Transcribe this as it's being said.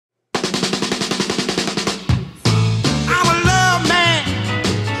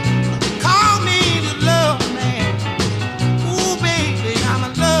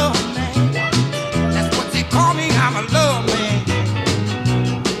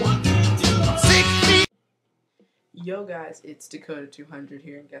Yo guys, it's Dakota 200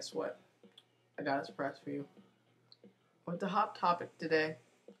 here, and guess what? I got a surprise for you. I went to Hot Topic today.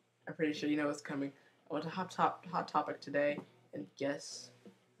 I'm pretty sure you know what's coming. I went to Hot Topic today, and guess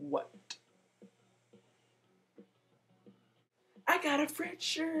what? I got a FYED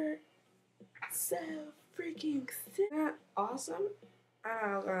shirt. So freaking sick. Isn't that awesome?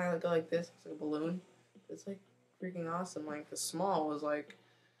 I don't know, I go like this. It's like a balloon. It's like freaking awesome. Like the small was like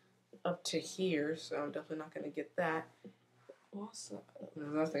up to here, so I'm definitely not gonna get that. Awesome.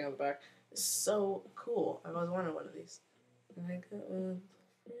 There's nothing on the back. It's so cool. I've always wanted one of these. And I got one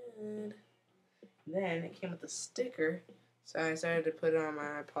for FYED. Then it came with a sticker, so I decided to put it on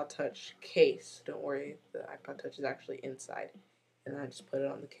my iPod Touch case. Don't worry, the iPod Touch is actually inside. And I just put it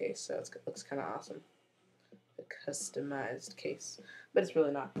on the case, so it looks kind of awesome. A customized case. But it's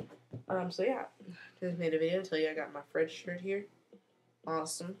really not. So yeah, just made a video to tell you I got my FYED shirt here.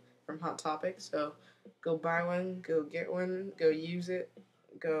 Awesome. From Hot Topic, so go buy one, go get one, go use it,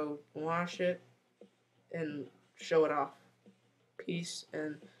 go wash it, and show it off. Peace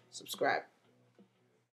and subscribe.